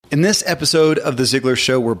In this episode of The Ziglar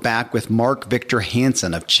Show, we're back with Mark Victor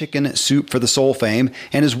Hansen of Chicken Soup for the Soul fame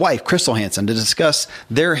and his wife, Crystal Hansen, to discuss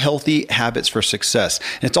their healthy habits for success.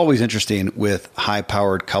 And it's always interesting with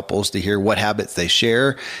high-powered couples to hear what habits they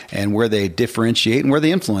share and where they differentiate and where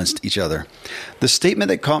they influenced each other. The statement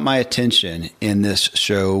that caught my attention in this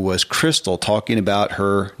show was Crystal talking about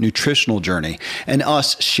her nutritional journey and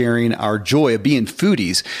us sharing our joy of being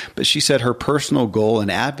foodies. But she said her personal goal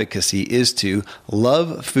and advocacy is to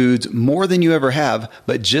love foods more than you ever have,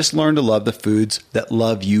 but just learn to love the foods that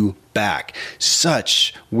love you back.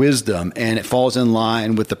 Such wisdom, and it falls in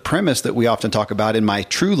line with the premise that we often talk about in my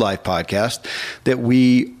True Life podcast, that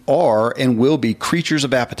we are and will be creatures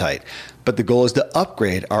of appetite, but the goal is to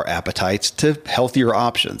upgrade our appetites to healthier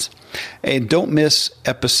options. And don't miss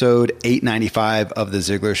episode 895 of The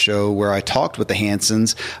Ziglar Show, where I talked with the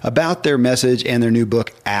Hansens about their message and their new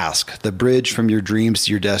book, Ask, The Bridge from Your Dreams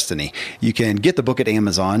to Your Destiny. You can get the book at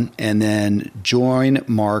Amazon and then join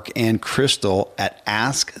Mark and Crystal at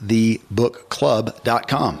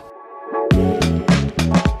askthebookclub.com.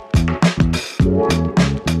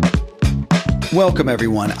 Welcome,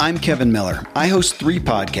 everyone. I'm Kevin Miller. I host 3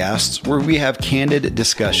 podcasts where we have candid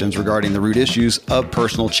discussions regarding the root issues of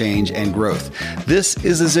personal change and growth. This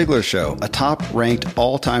is The Ziglar Show, a top-ranked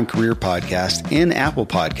all-time career podcast in Apple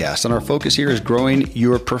Podcasts, and our focus here is growing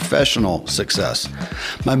your professional success.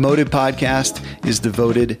 My Motive podcast is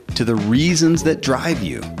devoted to the reasons that drive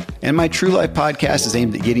you, and my True Life podcast is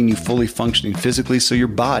aimed at getting you fully functioning physically so your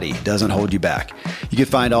body doesn't hold you back. You can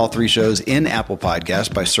find all 3 shows in Apple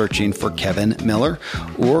Podcasts by searching for Kevin Miller,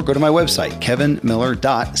 or go to my website,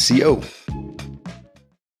 kevinmiller.co.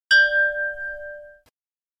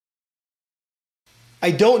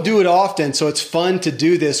 I don't do it often, so it's fun to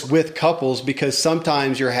do this with couples because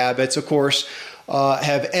sometimes your habits, of course,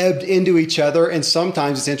 have ebbed into each other, and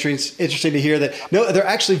sometimes it's interesting to hear that, no, they're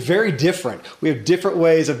actually very different. We have different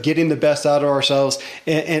ways of getting the best out of ourselves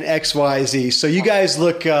in X, Y, Z. So you guys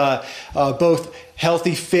look both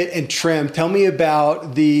healthy, fit, and trim. Tell me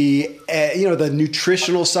about the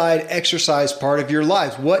nutritional side, exercise part of your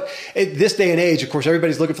lives. What, at this day and age, of course,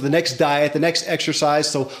 everybody's looking for the next diet, the next exercise.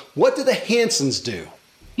 So what do the Hansens do?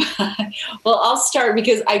 Well, I'll start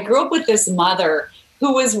because I grew up with this mother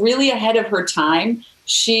who was really ahead of her time.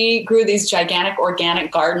 She grew these gigantic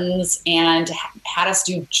organic gardens and had us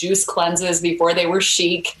do juice cleanses before they were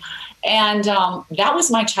chic. And that was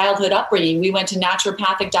my childhood upbringing. We went to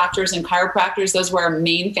naturopathic doctors and chiropractors. Those were our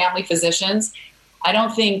main family physicians. I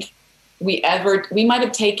don't think I may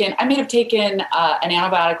have taken an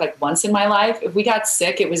antibiotic like once in my life. If we got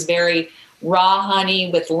sick, it was very raw honey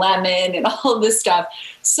with lemon and all of this stuff.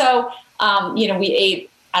 So, we ate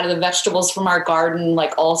out of the vegetables from our garden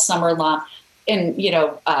like all summer long, and,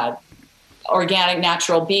 organic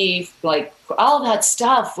natural beef, like all of that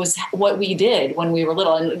stuff was what we did when we were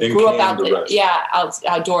little and grew up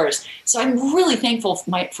outdoors. So I'm really thankful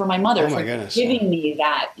for my mother giving me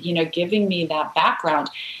that background.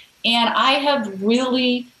 And I have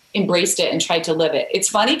really embraced it and tried to live it. It's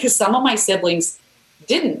funny because some of my siblings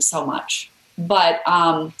didn't so much, but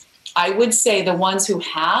I would say the ones who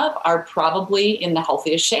have are probably in the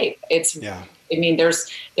healthiest shape.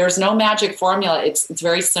 There's no magic formula. It's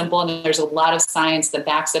very simple, and there's a lot of science that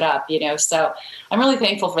backs it up, So I'm really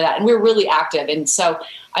thankful for that. And we're really active. And so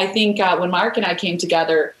I think when Mark and I came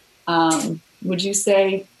together, would you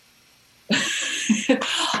say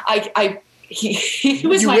he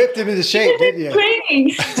was whipped him into shape, didn't you?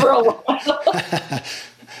 Training for a while.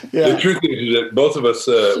 Yeah. The truth is that both of us,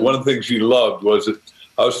 one of the things she loved was that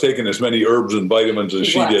I was taking as many herbs and vitamins as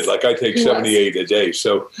she did. Like I take 78 a day.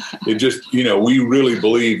 So it just, we really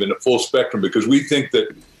believe in a full spectrum because we think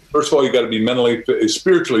that, first of all, you got to be mentally fit,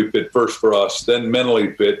 spiritually fit first for us, then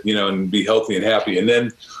mentally fit, and be healthy and happy. And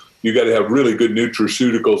then you got to have really good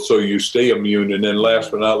nutraceuticals so you stay immune. And then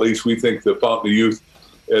last but not least, we think the Fountain of Youth,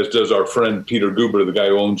 as does our friend Peter Guber, the guy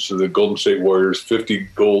who owns the Golden State Warriors, 50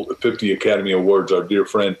 Academy Awards, our dear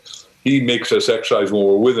friend, he makes us exercise when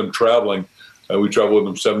we're with him traveling. We traveled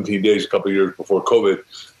with him 17 days a couple of years before COVID,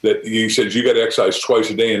 that he says you got to exercise twice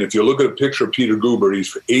a day. And if you look at a picture of Peter Guber,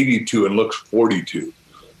 he's 82 and looks 42.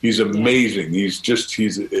 He's amazing. I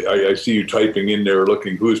see you typing in there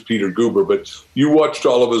looking, who is Peter Guber? But you watched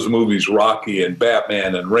all of his movies, Rocky and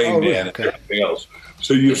Batman and Rain Man and everything else.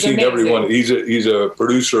 So you've seen everyone. He's a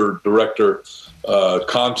producer, director,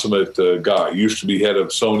 consummate guy. Used to be head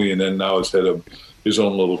of Sony and then now is head of his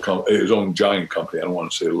own his own giant company. I don't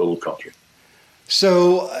want to say a little company.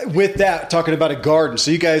 So with that, talking about a garden.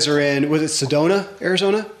 So you guys are in, was it Sedona,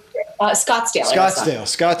 Arizona?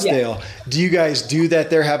 Scottsdale. Yeah. Do you guys do that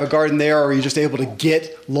there, have a garden there, or are you just able to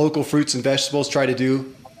get local fruits and vegetables, try to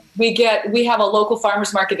do we have a local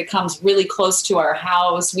farmers market that comes really close to our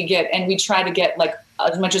house. We try to get like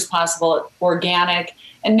as much as possible organic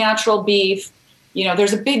and natural beef.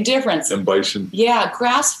 There's a big difference. And bison. Yeah.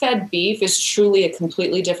 Grass-fed beef is truly a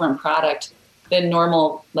completely different product than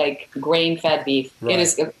normal, like grain-fed beef. Right. It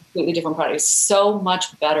is a completely different product. It's so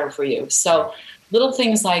much better for you. So little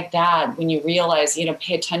things like that, when you realize,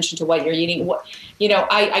 pay attention to what you're eating.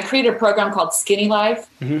 I created a program called Skinny Life,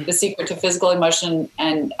 The Secret to Physical, Emotion,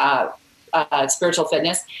 and Spiritual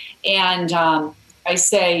Fitness. And I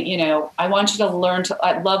say, I want you to learn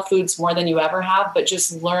to love foods more than you ever have, but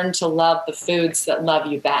just learn to love the foods that love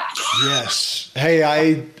you back. Yes.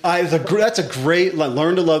 Hey, that's a great,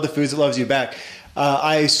 learn to love the foods that loves you back.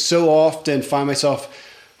 I so often find myself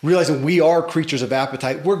realizing we are creatures of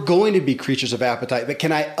appetite. We're going to be creatures of appetite, but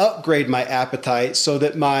can I upgrade my appetite so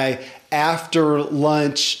that my after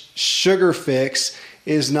lunch sugar fix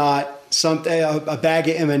is not a bag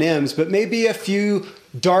of M&Ms, but maybe a few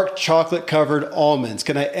dark chocolate covered almonds?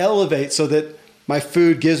 Can I elevate so that my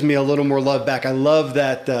food gives me a little more love back? I love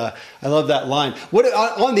that. I love that line. What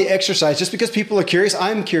on the exercise? Just because people are curious,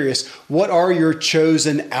 I'm curious. What are your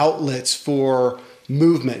chosen outlets for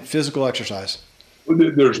movement, physical exercise?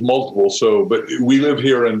 There's multiple. But we live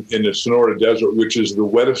here in the Sonora Desert, which is the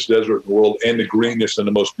wettest desert in the world and the greenest and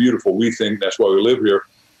the most beautiful. We think that's why we live here.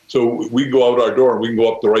 So we go out our door and we can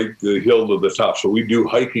go up the hill to the top. So we do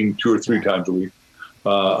hiking 2 or 3 times a week.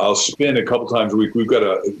 I'll spin a couple times a week.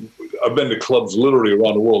 I've been to clubs literally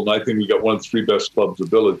around the world, and I think we got one of the 3 best clubs in the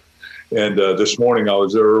village. And this morning I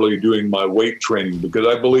was there early doing my weight training because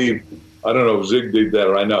I believe, I don't know if Zig did that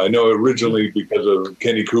or I know originally because of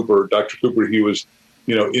Kenny Cooper, Dr. Cooper, he was,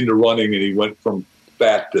 into running and he went from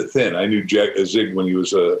fat to thin. I knew Zig when he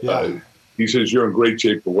was he says, you're in great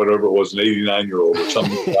shape for whatever it was, an 89-year-old or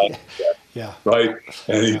something like that. Yeah. Right.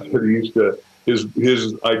 And he used to,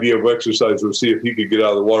 his idea of exercise was see if he could get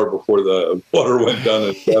out of the water before the water went down.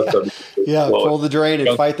 And pull the drain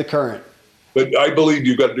and fight the current. But I believe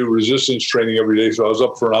you've got to do resistance training every day. So I was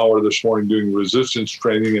up for an hour this morning doing resistance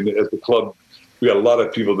training, and at the club, we got a lot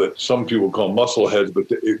of people that some people call muscle heads, but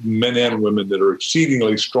men and women that are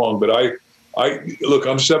exceedingly strong. But I look,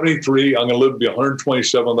 I'm 73. I'm going to live to be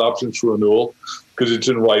 127 with options for renewal because it's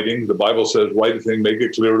in writing. The Bible says, write a thing, make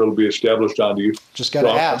it clear, it'll be established unto you. Just got to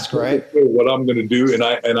ask, right? What I'm going to do, and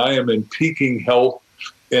I am in peaking health.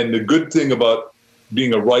 And the good thing about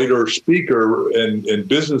being a writer, speaker, and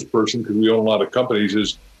business person, because we own a lot of companies,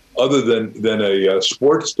 is other than a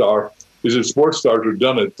sports star, is that sports stars are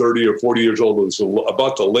done at 30 or 40 years old. It's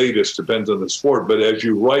about the latest, depends on the sport. But as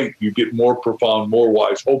you write, you get more profound, more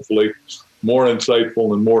wise, hopefully, more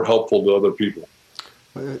insightful, and more helpful to other people.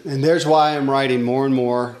 And there's why I'm writing more and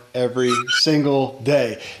more every single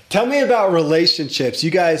day. Tell me about relationships.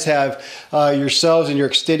 You guys have yourselves and your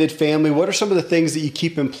extended family. What are some of the things that you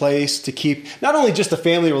keep in place to keep not only just the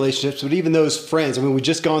family relationships, but even those friends? I mean, we've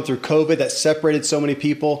just gone through COVID that separated so many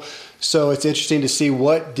people. So it's interesting to see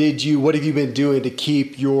what have you been doing to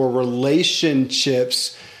keep your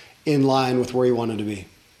relationships in line with where you wanted to be?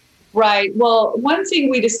 Right. Well, one thing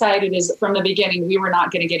we decided is from the beginning, we were not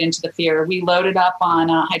going to get into the fear. We loaded up on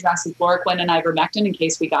hydroxychloroquine and ivermectin in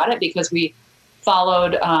case we got it because we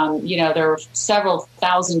followed, there were several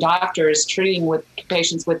thousand doctors treating with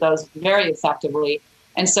patients with those very effectively.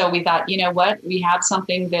 And so we thought, you know what, we have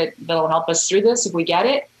something that'll help us through this if we get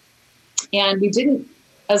it. And we didn't,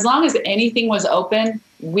 as long as anything was open,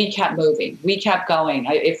 we kept moving. We kept going.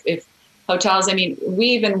 If hotels, I mean, we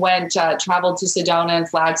even traveled to Sedona and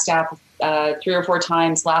Flagstaff 3 or 4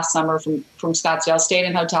 times last summer from Scottsdale, stayed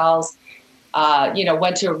in hotels,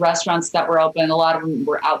 went to restaurants that were open. A lot of them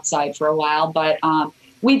were outside for a while, but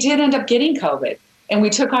we did end up getting COVID. And we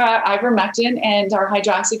took our ivermectin and our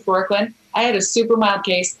hydroxychloroquine. I had a super mild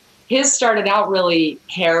case. His started out really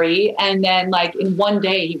hairy. And then in one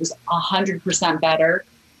day, he was 100% better.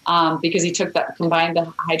 Because he combined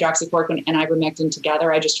the hydroxychloroquine and ivermectin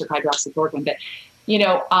together. I just took hydroxychloroquine, but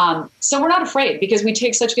so we're not afraid because we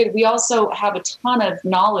take we also have a ton of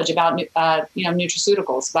knowledge about,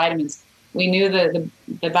 nutraceuticals, vitamins. We knew the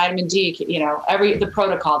vitamin D, the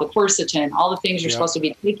protocol, the quercetin, all the things you're supposed to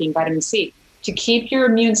be taking, vitamin C, to keep your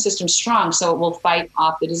immune system strong so it will fight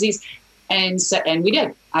off the disease. And we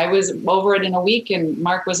did. I was over it in a week and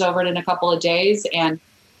Mark was over it in a couple of days, and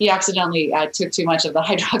he accidentally took too much of the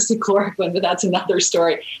hydroxychloroquine, but that's another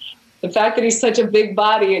story. The fact that he's such a big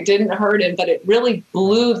body, it didn't hurt him, but it really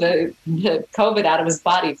blew the COVID out of his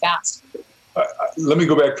body fast. Let me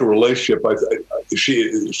go back to relationship.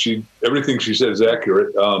 She everything she said is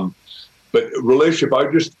accurate. But relationship,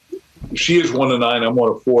 she is 1 of 9. I'm 1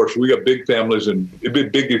 of 4. So we got big families and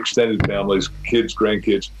big extended families, kids,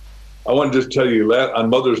 grandkids. I want to just tell you that on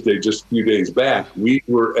Mother's Day, just a few days back, we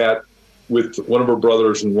were with one of our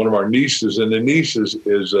brothers and one of our nieces, and the niece is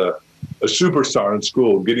a superstar in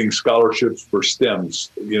school, getting scholarships for STEMs,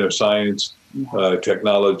 science,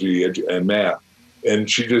 technology, and math. And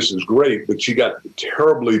she just is great, but she got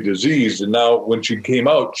terribly diseased. And now when she came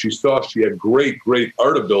out, she thought she had great, great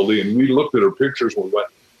art ability. And we looked at her pictures and we went,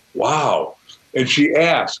 wow. And she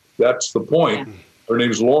asked, that's the point. Yeah. Her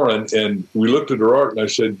name's Lauren. And we looked at her art and I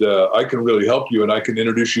said, I can really help you. And I can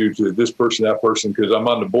introduce you to this person, that person, because I'm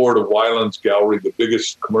on the board of Weiland's Gallery, the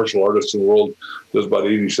biggest commercial artist in the world, does about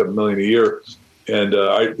 $87 million a year. And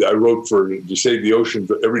I wrote to save the ocean,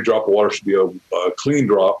 every drop of water should be a clean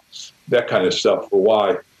drop, that kind of stuff for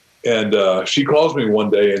why. And she calls me one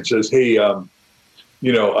day and says, hey, I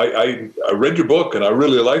read your book and I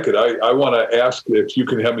really like it. I want to ask if you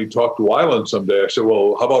can have me talk to Weiland someday. I said,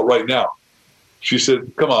 well, how about right now? She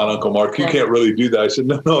said, come on, Uncle Mark, you can't really do that. I said,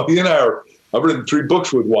 no, he and I've written 3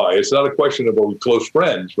 books with Y. It's not a question of are we close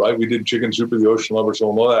friends, right? We did Chicken Soup for the Ocean Lovers and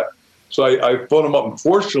all that. So I phoned him up.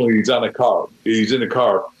 Unfortunately, he's in a car. He's in a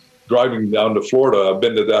car driving down to Florida. I've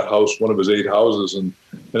been to that house, one of his 8 houses. And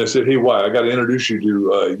I said, hey, why? I got to introduce you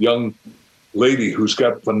to a young lady who's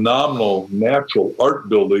got phenomenal natural art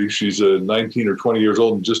ability. She's 19 or 20 years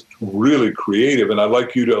old and just really creative. And I'd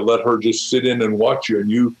like you to let her just sit in and watch you.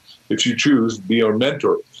 And you, if you choose, be our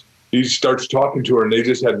mentor. He starts talking to her and they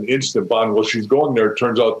just had an instant bond. Well, she's going there, it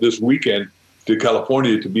turns out, this weekend to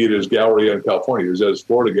California to be at his gallery in California. He was at his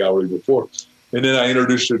Florida gallery before. And then I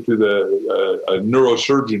introduced her to a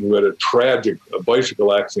neurosurgeon who had a tragic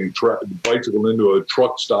bicycle accident, bicycle into a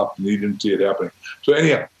truck stop, and he didn't see it happening. So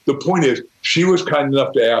anyhow, the point is, she was kind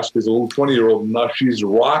enough to ask as a little 20-year-old, and now she's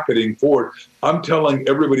rocketing forward. I'm telling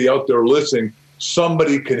everybody out there listening,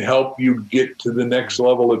 somebody can help you get to the next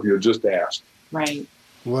level if you just ask. Right.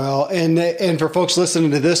 Well, and for folks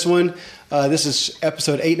listening to this one, this is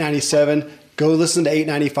episode 897. Go listen to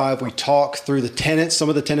 895. We talk through some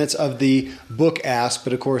of the tenets of the book Ask,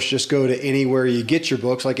 but of course, just go to anywhere you get your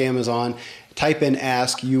books, like Amazon, type in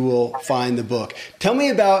Ask, you will find the book. Tell me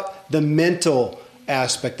about the mental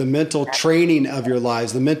aspect, the mental training of your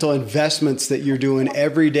lives, the mental investments that you're doing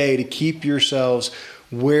every day to keep yourselves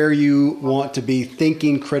where you want to be,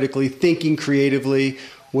 thinking critically, thinking creatively.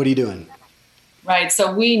 What are you doing? Right.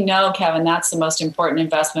 So we know, Kevin, that's the most important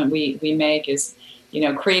investment we make is,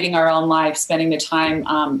 creating our own life, spending the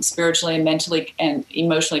time spiritually and mentally and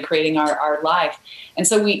emotionally creating our life. And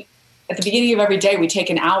so at the beginning of every day, we take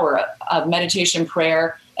an hour of meditation,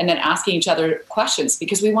 prayer, and then asking each other questions,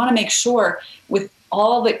 because we want to make sure with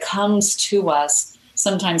all that comes to us,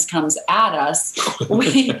 sometimes comes at us,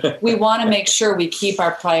 we want to make sure we keep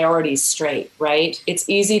our priorities straight, right? It's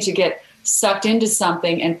easy to get sucked into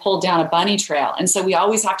something and pulled down a bunny trail. And so we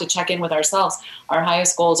always have to check in with ourselves, our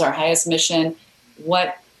highest goals, our highest mission,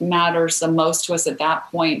 what matters the most to us at that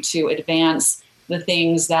point to advance the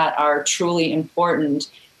things that are truly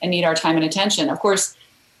important and need our time and attention. Of course,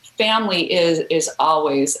 family is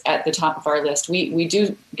always at the top of our list. We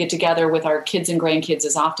do get together with our kids and grandkids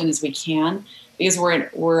as often as we can, because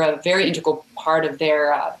we're a very integral part of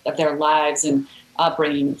their lives and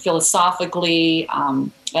upbringing, philosophically,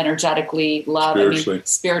 energetically, love,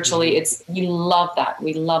 spiritually. We love that.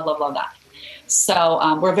 We love that.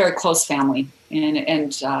 So we're a very close family,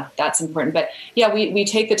 and that's important. But yeah, we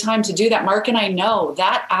take the time to do that. Mark and I know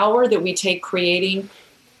that hour that we take creating,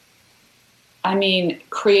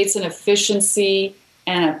 creates an efficiency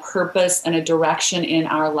and a purpose and a direction in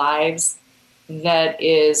our lives that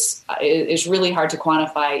is really hard to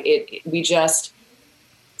quantify. We just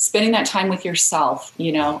spending that time with yourself,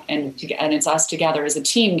 and it's us together as a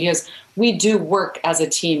team, because we do work as a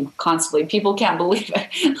team constantly. People can't believe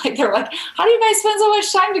it. Like, they're like, how do you guys spend so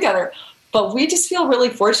much time together? But we just feel really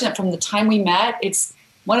fortunate from the time we met. It's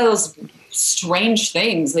one of those strange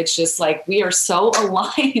things. It's just like, we are so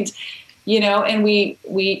aligned, and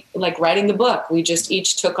we like writing the book. We just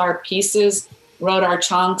each took our pieces, wrote our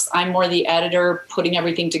chunks. I'm more the editor, putting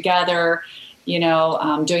everything together,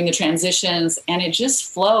 doing the transitions, and it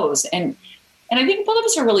just flows. And I think both of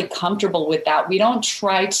us are really comfortable with that. We don't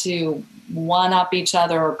try to one up each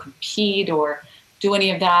other or compete or do any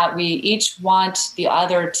of that. We each want the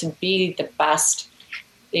other to be the best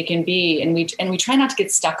they can be. And we try not to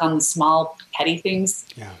get stuck on the small petty things.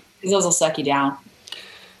 Yeah. Because those will suck you down.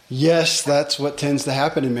 Yes, that's what tends to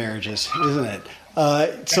happen in marriages, isn't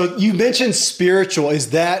it? So you mentioned spiritual.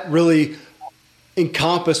 Is that really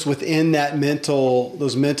encompassed within that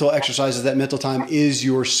those mental exercises, that mental time is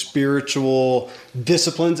your spiritual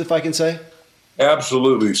disciplines, if I can say?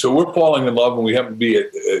 Absolutely. So we're falling in love, and we happen to be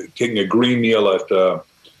taking a green meal at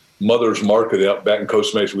Mother's Market out back in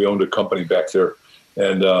Costa Mesa. We owned a company back there.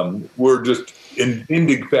 And we're just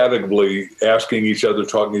indefatigably asking each other,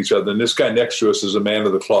 talking to each other. And this guy next to us is a man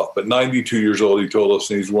of the cloth, but 92 years old, he told us,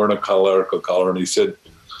 and he's wearing a cholerical collar. And he said,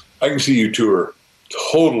 I can see you two are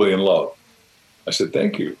totally in love. I said,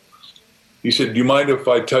 thank you. He said, do you mind if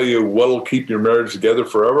I tell you what'll keep your marriage together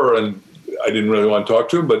forever? And I didn't really want to talk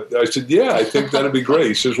to him, but I said, yeah, I think that'd be great.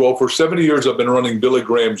 He says, well, for 70 years, I've been running Billy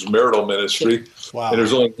Graham's marital ministry. Wow. And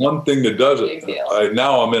there's only one thing that does it.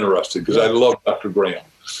 Now I'm interested because I love Dr. Graham.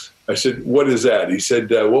 I said, what is that? He said,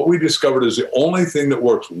 what we discovered is the only thing that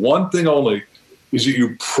works, one thing only, is that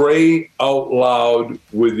you pray out loud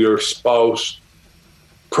with your spouse,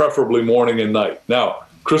 preferably morning and night. Now,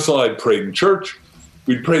 Crystal and I had prayed in church.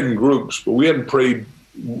 We'd prayed in groups, but we hadn't prayed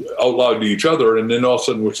out loud to each other. And then all of a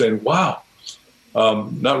sudden we're saying, wow,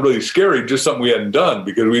 not really scary, just something we hadn't done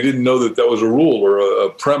because we didn't know that was a rule or a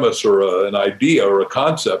premise or an idea or a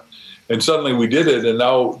concept. And suddenly we did it. And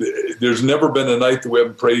now there's never been a night that we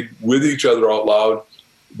haven't prayed with each other out loud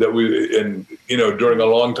during a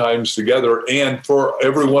long times together. And for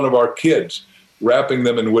every one of our kids, wrapping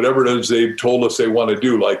them in whatever it is they've told us they want to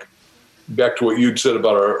do. Like back to what you'd said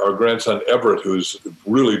about our grandson, Everett, who's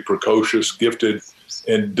really precocious, gifted,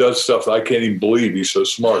 and does stuff that I can't even believe. He's so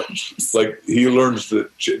smart. Like he learns to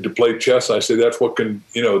play chess. I say that's what King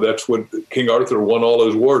Arthur won all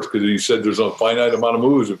his wars because he said there's a finite amount of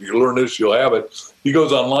moves. If you learn this, you'll have it. He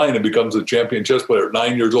goes online and becomes a champion chess player at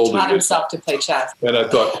 9 years old. Taught himself to play chess. And I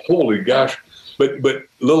thought, holy gosh. But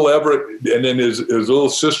little Everett and then his little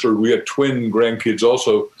sister, we had twin grandkids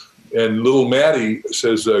also. And little Maddie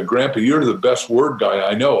says, Grandpa, you're the best word guy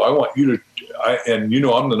I know. I want you to,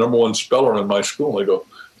 I'm the number one speller in my school. And I go,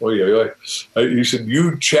 oh, yeah. He said,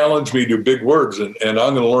 you challenge me to big words, and I'm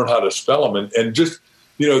going to learn how to spell them. And just,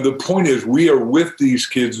 the point is we are with these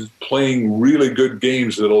kids playing really good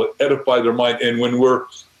games that'll edify their mind. And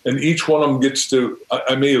and each one of them gets to,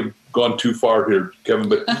 I may have gone too far here, Kevin,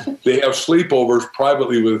 but they have sleepovers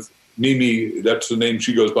privately with Mimi, that's the name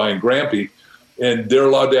she goes by, and Grampy. And they're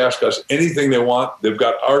allowed to ask us anything they want. They've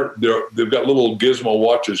got they've got little gizmo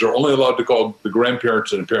watches. They're only allowed to call the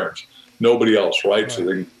grandparents and the parents, nobody else, right?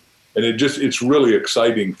 So it's really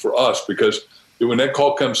exciting for us because when that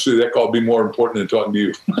call comes through, that call will be more important than talking to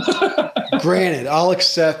you. Granted, I'll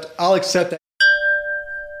accept that.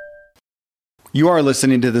 You are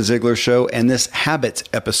listening to The Ziglar Show and this Habits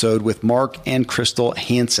episode with Mark and Crystal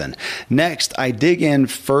Hansen. Next, I dig in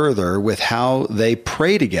further with how they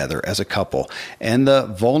pray together as a couple and the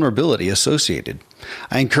vulnerability associated.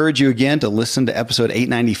 I encourage you again to listen to episode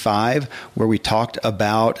 895, where we talked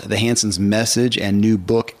about the Hansens' message and new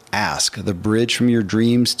book, Ask, The Bridge from Your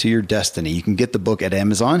Dreams to Your Destiny. You can get the book at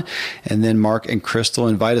Amazon. And then Mark and Crystal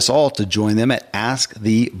invite us all to join them at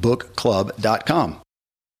askthebookclub.com.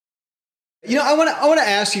 I want to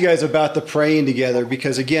ask you guys about the praying together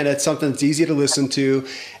because, again, it's something that's easy to listen to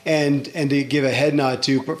and to give a head nod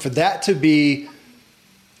to. But for that to be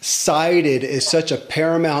cited as such a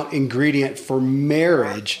paramount ingredient for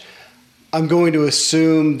marriage, I'm going to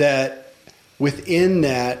assume that within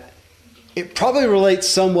that, it probably relates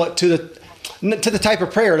somewhat to the type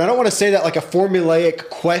of prayer. And I don't want to say that like a formulaic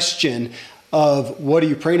question of what are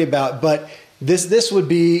you praying about, but this would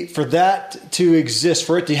be, for that to exist,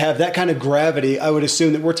 for it to have that kind of gravity, I would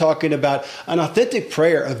assume that we're talking about an authentic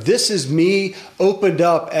prayer of this is me opened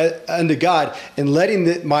up unto God and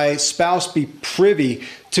letting my spouse be privy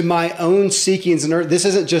to my own seekings and earth. This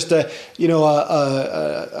isn't just a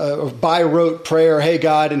by rote prayer. Hey,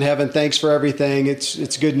 God in heaven, thanks for everything.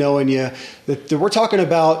 It's good knowing you. That we're talking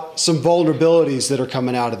about some vulnerabilities that are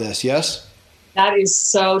coming out of this. Yes. That is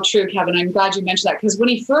so true, Kevin. I'm glad you mentioned that because when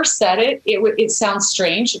he first said it, it sounds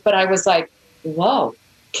strange, but I was like, whoa,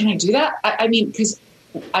 can I do that? I mean, because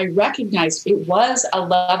I recognized it was a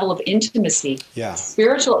level of intimacy,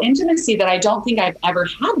 spiritual intimacy that I don't think I've ever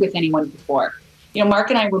had with anyone before.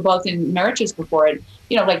 Mark and I were both in marriages before. And,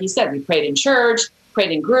 like you said, we prayed in church,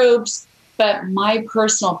 prayed in groups, but my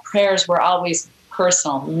personal prayers were always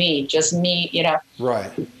personal, just me, Right.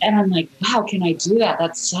 And I'm like, wow, can I do that?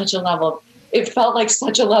 That's such a level it felt like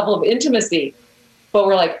such a level of intimacy, but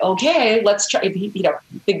we're like, okay, let's try.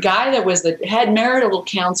 The guy that was the head marital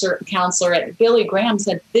counselor at Billy Graham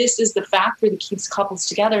said, this is the factor that keeps couples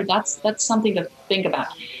together. That's something to think about.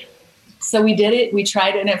 So we did it. We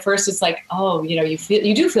tried it. And at first it's like, oh,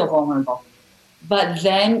 you do feel vulnerable, but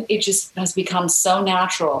then it just has become so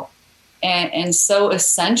natural and so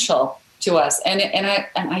essential to us. And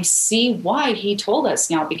I see why he told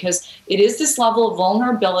us now, because it is this level of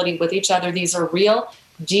vulnerability with each other. These are real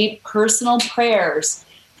deep personal prayers,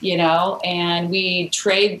 and we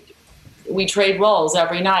trade roles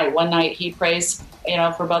every night. One night he prays,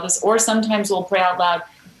 for both of us, or sometimes we'll pray out loud.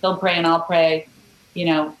 He'll pray and I'll pray,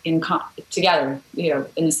 together,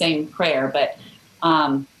 in the same prayer. But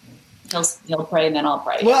he'll pray and then I'll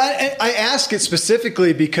pray. Well, I ask it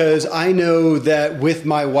specifically because I know that with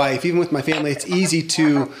my wife, even with my family, it's easy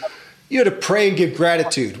to pray and give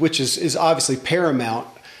gratitude, which is obviously paramount.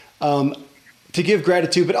 To give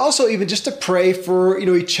gratitude, but also even just to pray for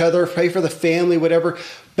each other, pray for the family, whatever.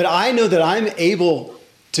 But I know that I'm able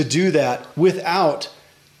to do that without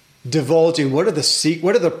divulging what are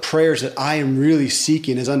the prayers that I am really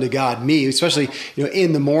seeking as unto God, me, especially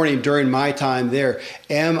in the morning during my time there.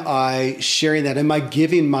 Am I sharing that? Am I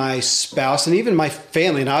giving my spouse and even my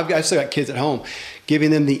family, and I've still got kids at home,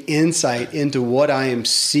 giving them the insight into what I am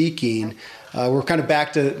seeking? We're kind of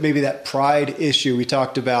back to maybe that pride issue we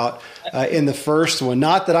talked about in the first one.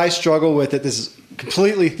 Not that I struggle with it. This is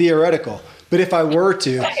completely theoretical. But if I were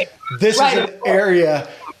to, this is an area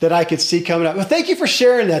that I could see coming up. Well, thank you for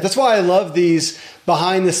sharing that. That's why I love these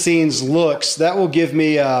behind the scenes looks. That will give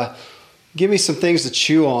me some things to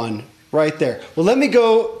chew on right there. Well, let me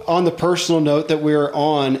go on the personal note that we're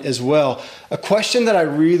on as well. A question that I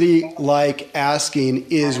really like asking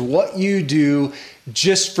is what you do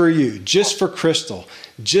just for you, just for Crystal,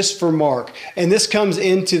 just for Mark. And this comes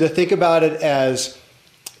into think about it as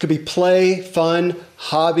could be play, fun,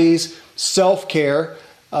 hobbies, self-care,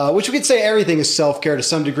 which we could say everything is self-care to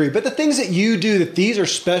some degree, but the things that you do, that these are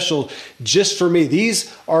special just for me.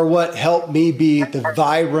 These are what help me be the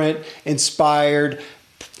vibrant, inspired,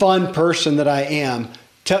 fun person that I am.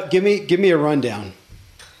 Give me a rundown.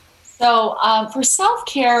 So for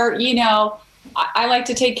self-care, I like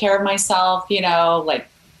to take care of myself, like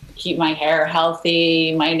keep my hair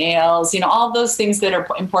healthy, my nails, all those things that are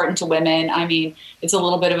important to women. I mean, it's a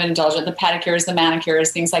little bit of an indulgent, the pedicures, the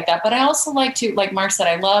manicures, things like that. But I also like to, like Mark said,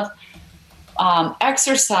 I love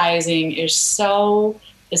exercising is so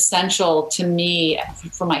essential to me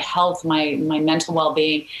for my health, my mental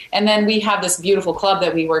well-being. And then we have this beautiful club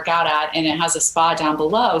that we work out at, and it has a spa down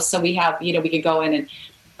below. So we have, we could go in, and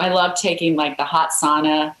I love taking like the hot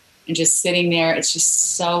sauna and just sitting there. It's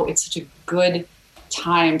such a good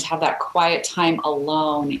time to have that quiet time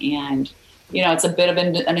alone. And, it's a bit of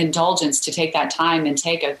an indulgence to take that time and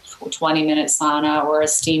take a 20-minute sauna or a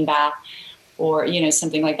steam bath or,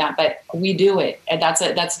 something like that. But we do it. And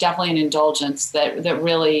that's definitely an indulgence that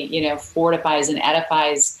really, fortifies and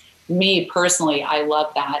edifies me personally. I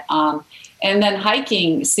love that. And then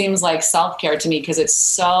hiking seems like self-care to me because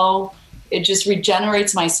it just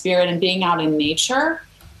regenerates my spirit, and being out in nature,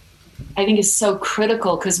 I think is so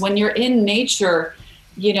critical, because when you're in nature,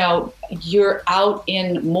 you're out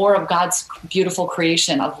in more of God's beautiful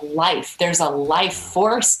creation of life. There's a life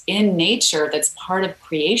force in nature that's part of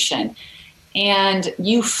creation. And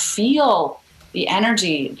you feel the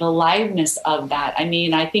energy, the liveness of that. I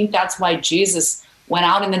mean, I think that's why Jesus went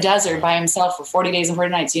out in the desert by himself for 40 days and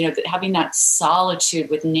 40 nights, having that solitude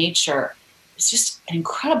with nature. It's just an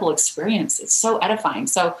incredible experience. It's so edifying.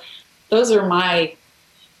 So those are my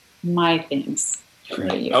things.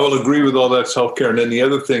 I will agree with all that self-care. And then the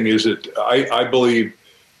other thing is that I believe,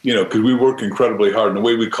 because we work incredibly hard, and the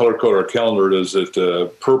way we color code our calendar is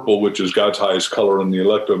that purple, which is God's highest color in the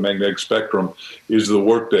electromagnetic spectrum, is the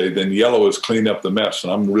workday. Then yellow is clean up the mess.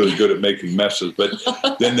 And I'm really good at making messes. But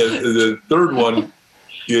then the third one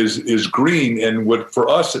is green. And what for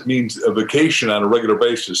us, it means a vacation on a regular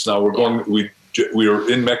basis. Now we are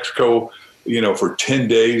in Mexico, for 10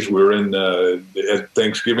 days. We're in at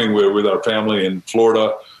Thanksgiving. We're with our family in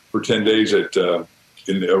Florida for 10 days around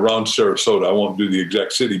Sarasota. I won't do the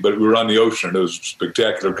exact city, but we were on the ocean. It was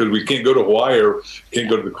spectacular because we can't go to Hawaii or can't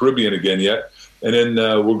go to the Caribbean again yet. And then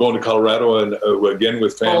we're going to Colorado and again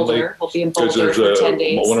with family. Boulder. We'll be in Boulder for 10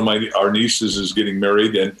 days. One of our nieces is getting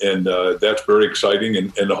married, and that's very exciting.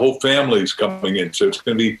 And the whole family is coming in. So it's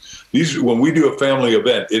going to be when we do a family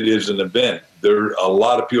event, it is an event. There are a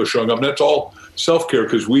lot of people showing up, and that's all self-care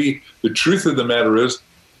because the truth of the matter is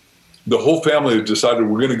the whole family has decided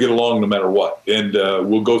we're going to get along no matter what. And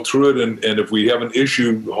we'll go through it. And if we have an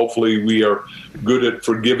issue, hopefully we are good at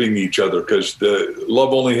forgiving each other, because the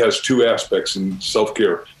love only has two aspects in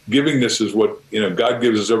self-care. Givingness is what, God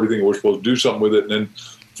gives us everything. We're supposed to do something with it. And then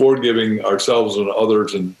forgiving ourselves and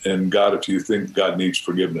others and God, if you think God needs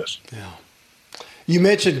forgiveness. Yeah. You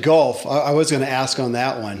mentioned golf. I was going to ask on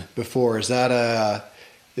that one before. Is that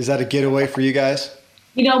a getaway for you guys?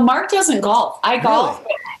 Mark doesn't golf. I golf.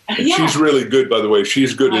 Really? Yeah. She's really good, by the way.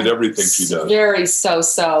 She's good at everything she does. Very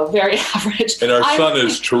very average. And our son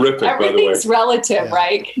is terrific, by the way. Everything's relative,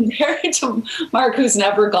 right? Compared to Mark, who's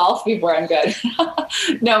never golfed before, I'm good.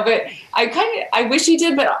 No, but I wish he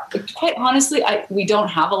did, but quite honestly, we don't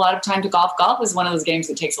have a lot of time to golf. Golf is one of those games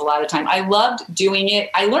that takes a lot of time. I loved doing it.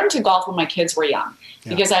 I learned to golf when my kids were young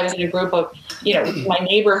because I was in a group of, my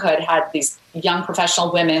neighborhood had these young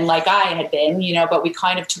professional women like I had been, but we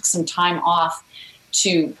kind of took some time off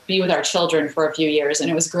to be with our children for a few years, and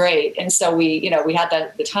it was great. And so we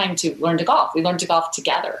had the time to learn to golf. We learned to golf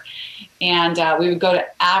together, and we would go to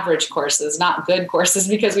average courses, not good courses,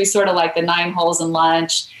 because we sort of like the 9 holes and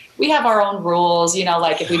lunch. We have our own rules,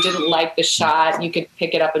 like if we didn't like the shot, you could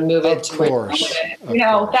pick it up and move it. Of course.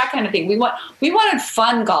 That kind of thing. We wanted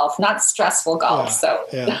fun golf, not stressful golf. So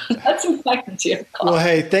that's my idea of golf. Well,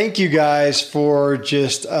 hey, thank you guys for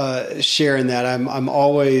just sharing that. I'm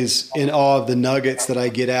always in awe of the nuggets that I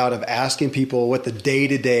get out of asking people what the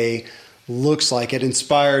day-to-day looks like. It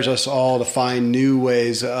inspires us all to find new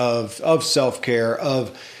ways of self-care,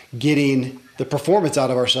 of getting the performance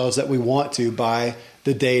out of ourselves that we want to by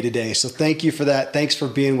the day-to-day. So thank you for that. Thanks for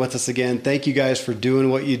being with us again. Thank you guys for doing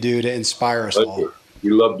what you do to inspire us all. We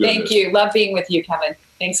love doing Thank you. Love being with you, Kevin.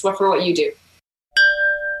 Thanks for what you do.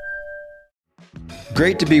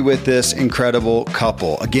 Great to be with this incredible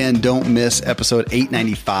couple. Again, don't miss episode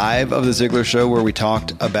 895 of The Ziglar Show, where we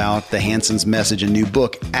talked about the Hansen's message and new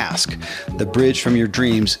book, Ask, The Bridge from Your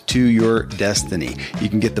Dreams to Your Destiny. You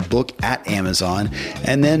can get the book at Amazon.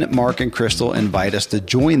 And then Mark and Crystal invite us to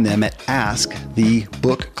join them at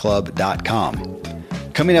askthebookclub.com.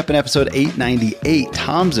 Coming up in episode 898,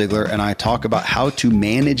 Tom Ziglar and I talk about how to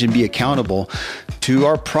manage and be accountable to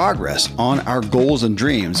our progress on our goals and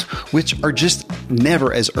dreams, which are just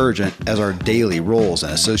never as urgent as our daily roles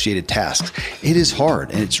and associated tasks. It is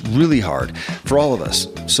hard, and it's really hard for all of us.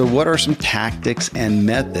 So what are some tactics and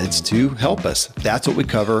methods to help us? That's what we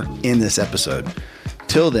cover in this episode.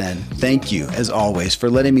 Till then, thank you, as always, for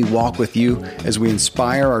letting me walk with you as we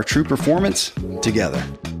inspire our true performance together.